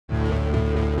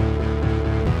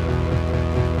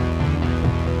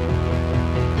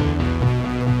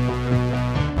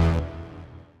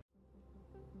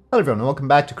everyone, welcome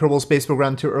back to Kerbal Space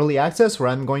Program 2 Early Access, where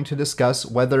I'm going to discuss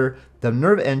whether the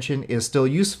Nerv engine is still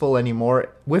useful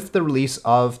anymore with the release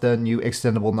of the new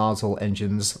extendable nozzle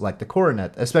engines like the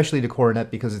Coronet, especially the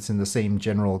Coronet because it's in the same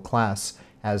general class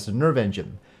as the Nerv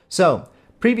engine. So,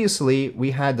 previously we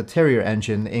had the Terrier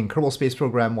engine in Kerbal Space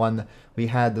Program 1, we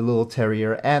had the little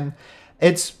Terrier, and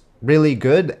it's really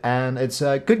good, and it's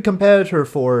a good competitor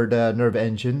for the Nerv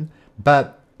engine,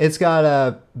 but it's got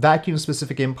a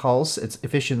vacuum-specific impulse. Its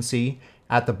efficiency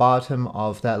at the bottom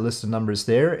of that list of numbers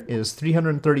there is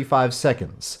 335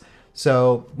 seconds.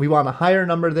 So we want a higher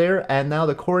number there, and now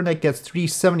the Coronet gets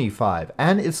 375,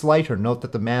 and it's lighter. Note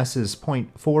that the mass is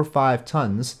 0.45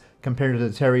 tons compared to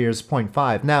the Terrier's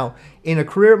 0.5. Now, in a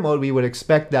career mode, we would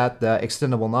expect that the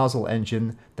extendable nozzle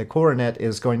engine, the Coronet,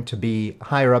 is going to be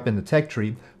higher up in the tech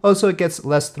tree. Also, it gets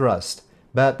less thrust.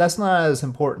 But that's not as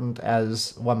important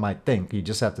as one might think. You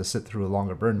just have to sit through a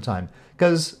longer burn time.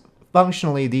 Because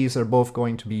functionally, these are both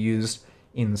going to be used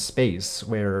in space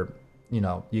where,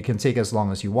 you can take as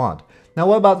long as you want. Now,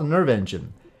 what about the Nerv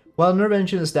engine? Well, the Nerv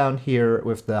engine is down here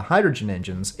with the hydrogen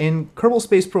engines. In Kerbal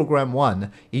Space Program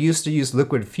 1, it used to use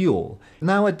liquid fuel.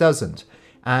 Now it doesn't.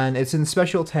 And it's in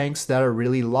special tanks that are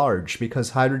really large because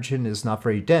hydrogen is not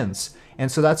very dense.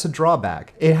 And so that's a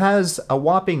drawback. It has a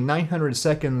whopping 900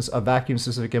 seconds of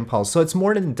vacuum-specific impulse, so it's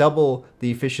more than double the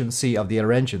efficiency of the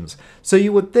other engines. So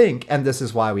you would think, and this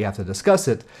is why we have to discuss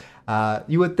it,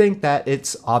 you would think that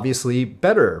it's obviously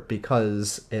better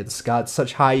because it's got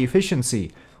such high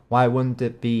efficiency. Why wouldn't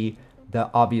it be the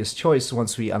obvious choice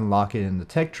once we unlock it in the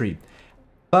tech tree?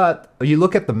 But you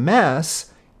look at the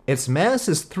mass, its mass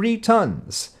is 3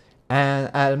 tons.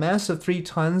 And at a mass of 3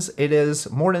 tons, it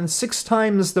is more than 6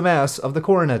 times the mass of the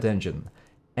Coronet engine.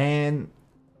 And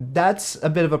that's a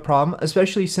bit of a problem,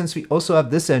 especially since we also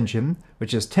have this engine,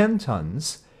 which is 10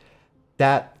 tons,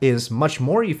 that is much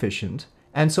more efficient.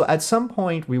 And so at some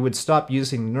point, we would stop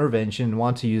using the Nerv engine and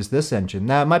want to use this engine.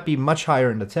 Now, it might be much higher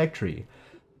in the tech tree,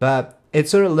 but it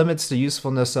sort of limits the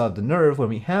usefulness of the Nerv when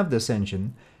we have this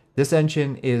engine. This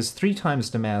engine is 3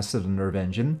 times the mass of the Nerv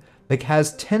engine, but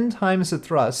has 10 times the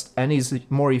thrust and is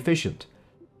more efficient.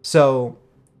 So,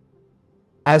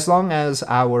 as long as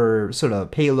our sort of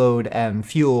payload and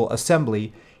fuel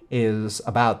assembly is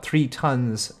about 3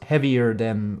 tons heavier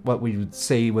than what we would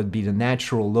say would be the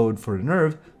natural load for the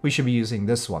Nerv, we should be using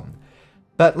this one.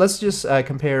 But let's just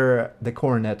compare the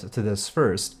Coronet to this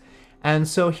first. And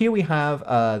so here we have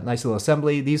a nice little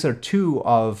assembly. These are 2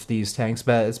 of these tanks,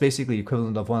 but it's basically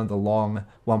equivalent of one of the long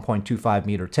 1.25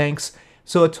 meter tanks.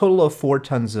 So a total of 4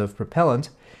 tons of propellant.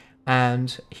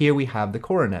 And here we have the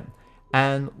Coronet.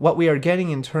 And what we are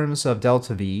getting in terms of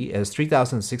delta V is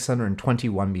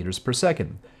 3,621 meters per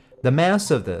second. The mass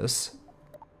of this,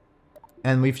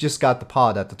 and we've just got the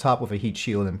pod at the top with a heat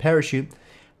shield and parachute,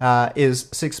 is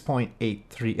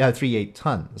 6.38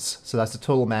 tons. So that's the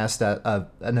total mass that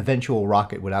an eventual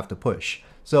rocket would have to push.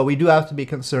 So we do have to be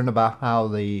concerned about how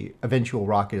the eventual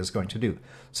rocket is going to do.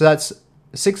 So that's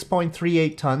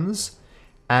 6.38 tons,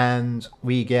 and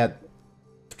we get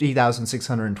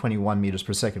 3,621 meters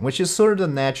per second, which is sort of the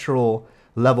natural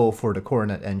level for the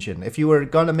Coronet engine. If you were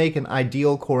going to make an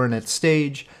ideal Coronet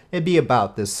stage, it'd be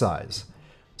about this size.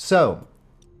 So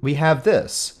we have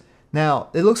this. Now,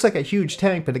 it looks like a huge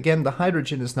tank, but again, the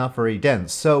hydrogen is not very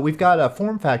dense. So we've got a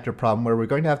form factor problem where we're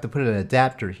going to have to put an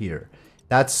adapter here.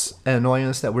 That's an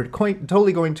annoyance that we're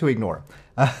totally going to ignore.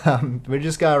 We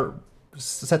just got to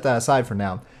set that aside for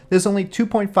now. There's only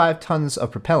 2.5 tons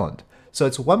of propellant. So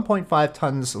it's 1.5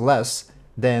 tons less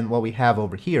than what we have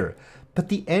over here. But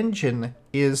the engine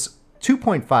is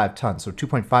 2.5 tons, or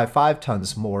 2.55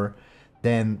 tons more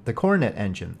than the Coronet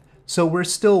engine. So we're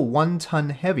still 1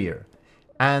 ton heavier.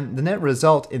 And the net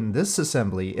result in this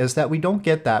assembly is that we don't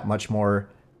get that much more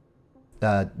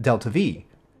delta V.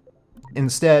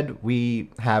 Instead,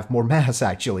 we have more mass,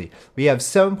 actually. We have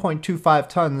 7.25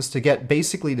 tons to get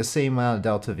basically the same amount of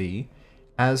delta V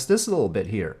as this little bit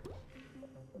here.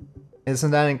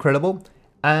 Isn't that incredible?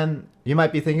 And you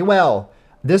might be thinking, well,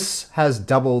 this has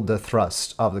doubled the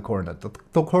thrust of the Coronet.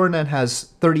 The Coronet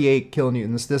has 38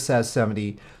 kilonewtons, this has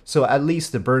 70, so at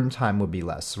least the burn time would be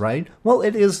less, right? Well,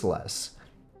 it is less.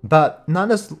 But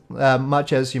not as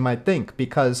much as you might think,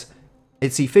 because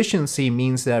its efficiency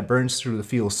means that it burns through the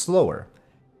fuel slower.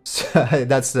 So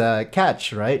that's the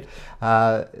catch, right?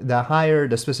 The higher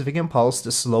the specific impulse,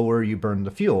 the slower you burn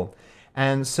the fuel.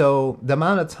 And so the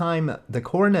amount of time the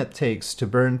Coronet takes to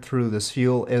burn through this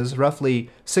fuel is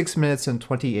roughly 6 minutes and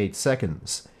 28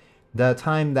 seconds. The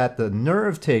time that the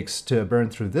Nerv takes to burn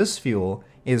through this fuel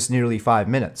is nearly 5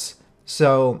 minutes.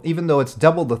 So even though it's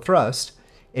double the thrust,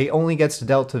 it only gets to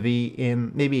delta V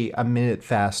in maybe a minute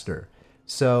faster.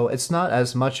 So it's not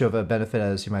as much of a benefit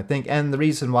as you might think. And the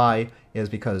reason why is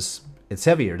because it's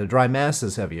heavier. The dry mass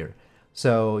is heavier.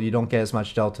 So you don't get as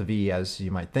much delta V as you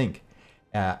might think,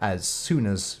 as soon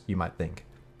as you might think.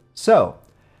 So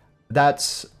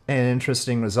that's an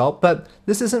interesting result, but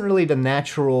this isn't really the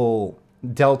natural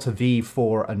delta V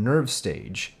for a nerve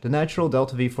stage. The natural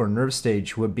delta V for a nerve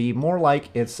stage would be more like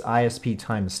its ISP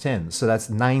times 10, so that's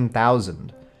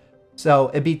 9,000. So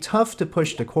it'd be tough to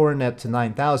push the coronet to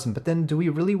 9,000, but then do we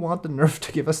really want the Nerv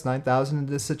to give us 9,000 in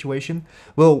this situation?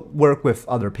 We'll work with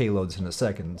other payloads in a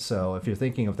second, so if you're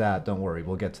thinking of that, don't worry,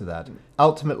 we'll get to that.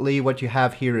 Ultimately, what you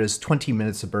have here is 20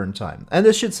 minutes of burn time, and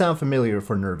this should sound familiar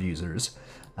for Nerv users.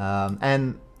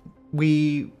 And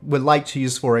we would like to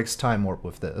use 4x time warp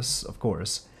with this, of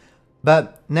course.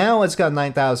 But now it's got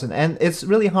 9,000, and it's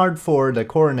really hard for the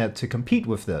coronet to compete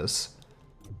with this.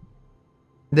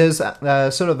 There's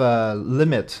sort of a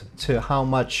limit to how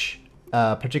much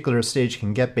a particular stage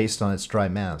can get based on its dry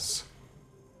mass.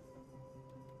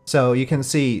 So you can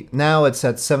see now it's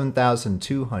at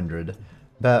 7,200,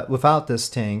 but without this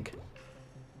tank,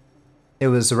 it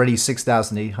was already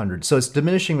 6,800. So it's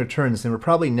diminishing returns, and we're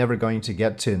probably never going to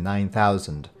get to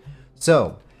 9,000.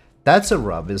 So that's a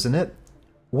rub, isn't it?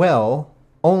 Well,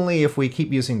 only if we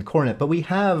keep using the coronet, but we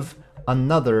have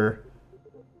another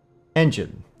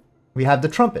engine. We have the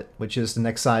trumpet, which is the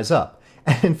next size up.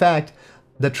 And in fact,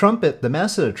 the trumpet, the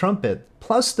mass of the trumpet,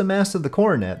 plus the mass of the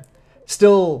coronet,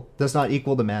 still does not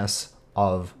equal the mass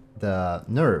of the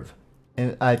Nerv.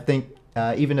 And I think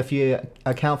even if you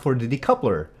account for the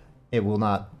decoupler, it will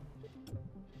not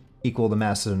equal the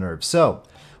mass of the Nerv. So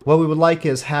what we would like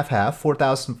is half-half,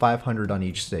 4,500 on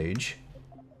each stage.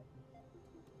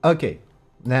 Okay,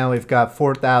 now we've got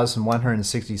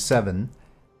 4,167.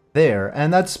 There,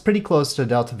 and that's pretty close to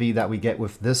delta V that we get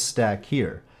with this stack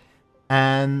here.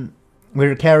 And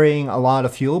we're carrying a lot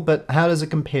of fuel, but how does it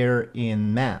compare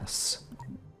in mass?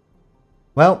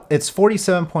 Well, it's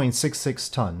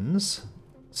 47.66 tons.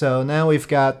 So now we've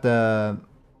got the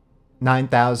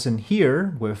 9,000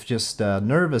 here with just a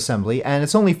Nerv assembly, and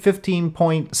it's only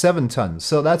 15.7 tons.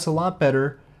 So that's a lot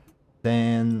better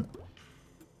than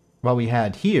what we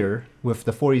had here with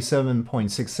the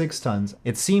 47.66 tons.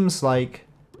 It seems like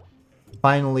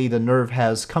finally the Nerv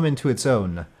has come into its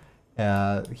own.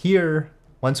 Here,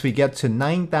 once we get to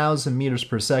 9,000 meters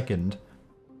per second,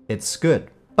 it's good.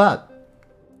 But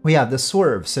we have the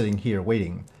swerve sitting here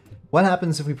waiting. What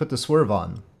happens if we put the swerve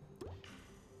on?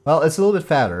 Well, it's a little bit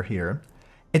fatter here.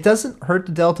 It doesn't hurt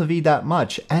the delta V that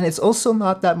much, and it's also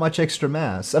not that much extra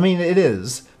mass. I mean, it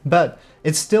is, but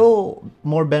it's still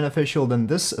more beneficial than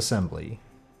this assembly.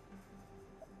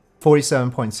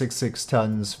 47.66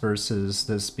 tons versus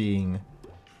this being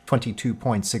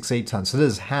 22.68 tons, so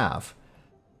this is half.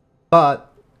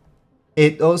 But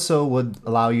it also would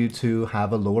allow you to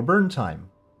have a lower burn time.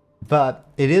 But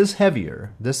it is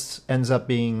heavier. This ends up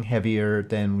being heavier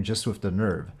than just with the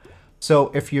Nerv.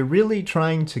 So if you're really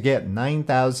trying to get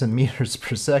 9,000 meters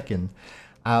per second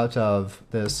out of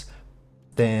this,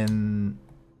 then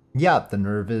yeah, the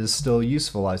Nerv is still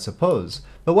useful, I suppose.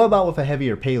 But what about with a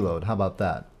heavier payload? How about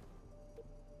that?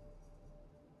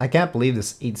 I can't believe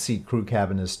this 8-seat crew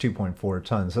cabin is 2.4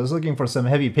 tons. I was looking for some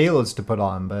heavy payloads to put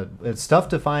on, but it's tough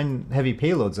to find heavy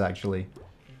payloads, actually.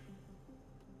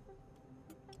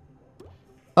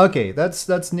 Okay,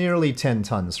 that's nearly 10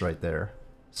 tons right there.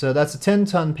 So that's a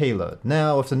 10-ton payload.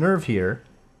 Now, with the Nerv here,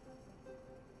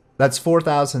 that's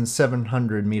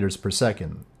 4,700 meters per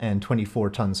second, and 24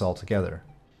 tons altogether.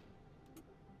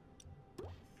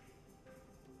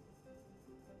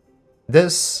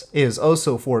 This is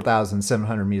also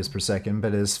 4,700 meters per second,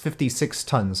 but is 56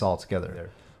 tons altogether.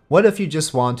 What if you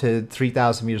just wanted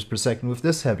 3,000 meters per second with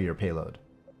this heavier payload?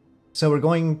 So we're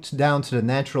going down to the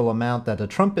natural amount that a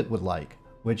trumpet would like,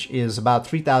 which is about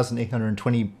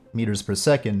 3,820 meters per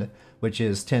second, which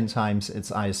is 10 times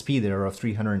its ISP there of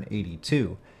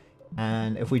 382.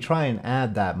 And if we try and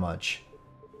add that much,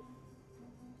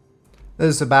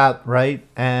 this is about right,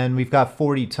 and we've got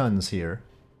 40 tons here.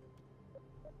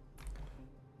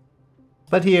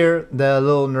 But here, the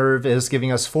little Nerv is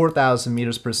giving us 4,000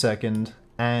 meters per second,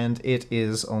 and it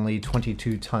is only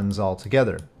 22 tons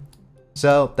altogether.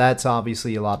 So that's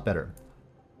obviously a lot better.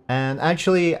 And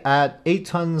actually, at 8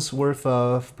 tons worth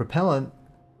of propellant,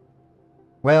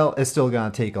 well, it's still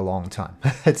going to take a long time.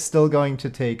 It's still going to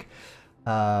take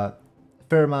a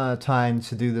fair amount of time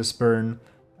to do this burn.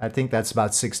 I think that's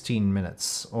about 16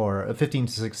 minutes, or 15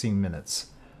 to 16 minutes.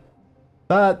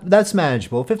 But that's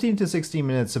manageable. 15 to 16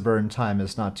 minutes of burn time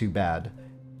is not too bad.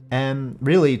 And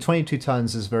really, 22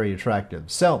 tons is very attractive.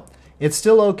 So, it's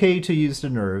still okay to use the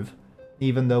Nerv,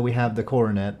 even though we have the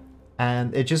coronet.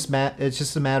 And it's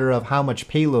just a matter of how much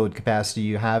payload capacity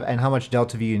you have and how much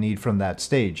delta V you need from that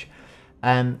stage.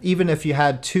 And even if you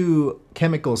had two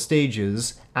chemical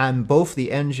stages and both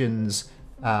the engines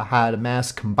had a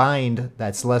mass combined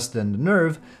that's less than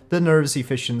the Nerv's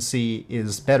efficiency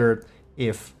is better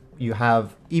if you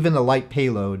have even a light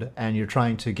payload and you're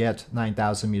trying to get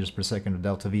 9,000 meters per second of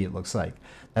delta V, it looks like.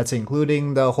 That's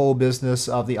including the whole business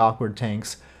of the awkward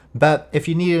tanks. But if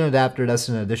you need an adapter, that's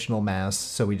an additional mass,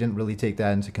 so we didn't really take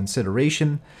that into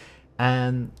consideration.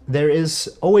 And there is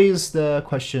always the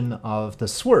question of the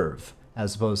swerve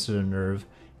as opposed to the Nerv.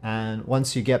 And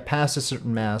once you get past a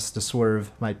certain mass, the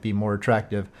swerve might be more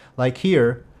attractive. Like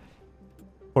here,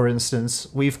 for instance,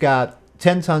 we've got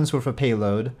 10 tons worth of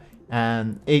payload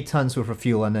and 8 tons worth of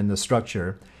fuel and then the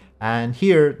structure. And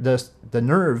here, the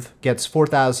Nerv gets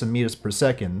 4,000 meters per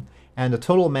second, and the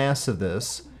total mass of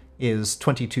this is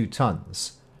 22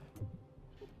 tons.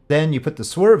 Then you put the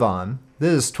swerve on,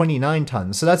 this is 29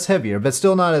 tons, so that's heavier, but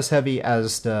still not as heavy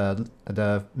as the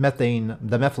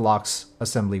Methalox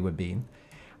assembly would be.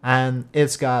 And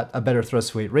it's got a better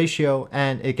thrust weight ratio,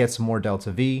 and it gets more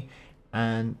delta V.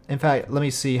 And in fact, let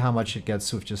me see how much it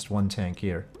gets with just one tank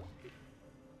here.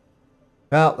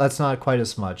 Well, that's not quite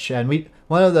as much. And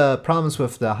one of the problems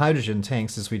with the hydrogen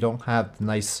tanks is we don't have the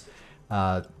nice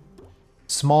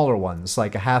smaller ones,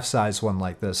 like a half-size one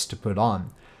like this, to put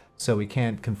on. So we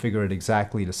can't configure it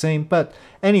exactly the same. But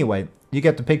anyway, you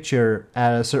get the picture.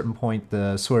 At a certain point,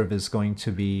 the swerve is going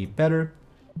to be better.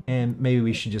 And maybe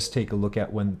we should just take a look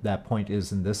at when that point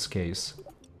is in this case.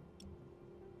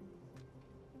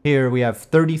 Here we have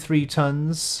 33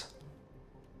 tons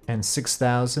and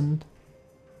 6,000.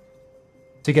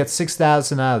 To get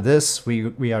 6,000 out of this,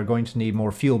 we are going to need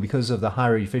more fuel because of the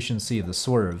higher efficiency of the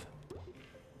swerve.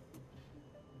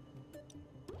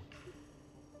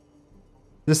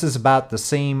 This is about the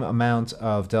same amount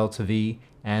of delta V,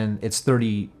 and it's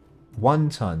 31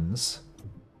 tons.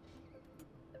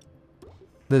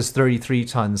 This is 33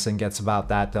 tons and gets about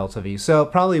that delta V. So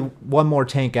probably one more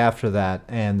tank after that,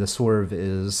 and the swerve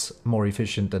is more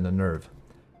efficient than the Nerv.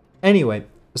 Anyway,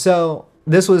 so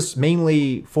this was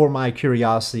mainly for my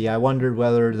curiosity. I wondered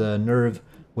whether the Nerv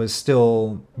was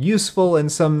still useful in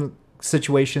some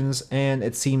situations, and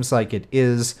it seems like it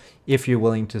is if you're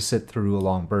willing to sit through a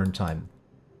long burn time.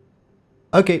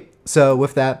 Okay, so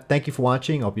with that, thank you for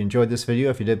watching. I hope you enjoyed this video.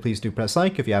 If you did, please do press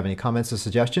like. If you have any comments or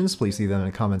suggestions, please leave them in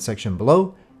the comment section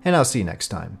below, and I'll see you next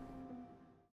time.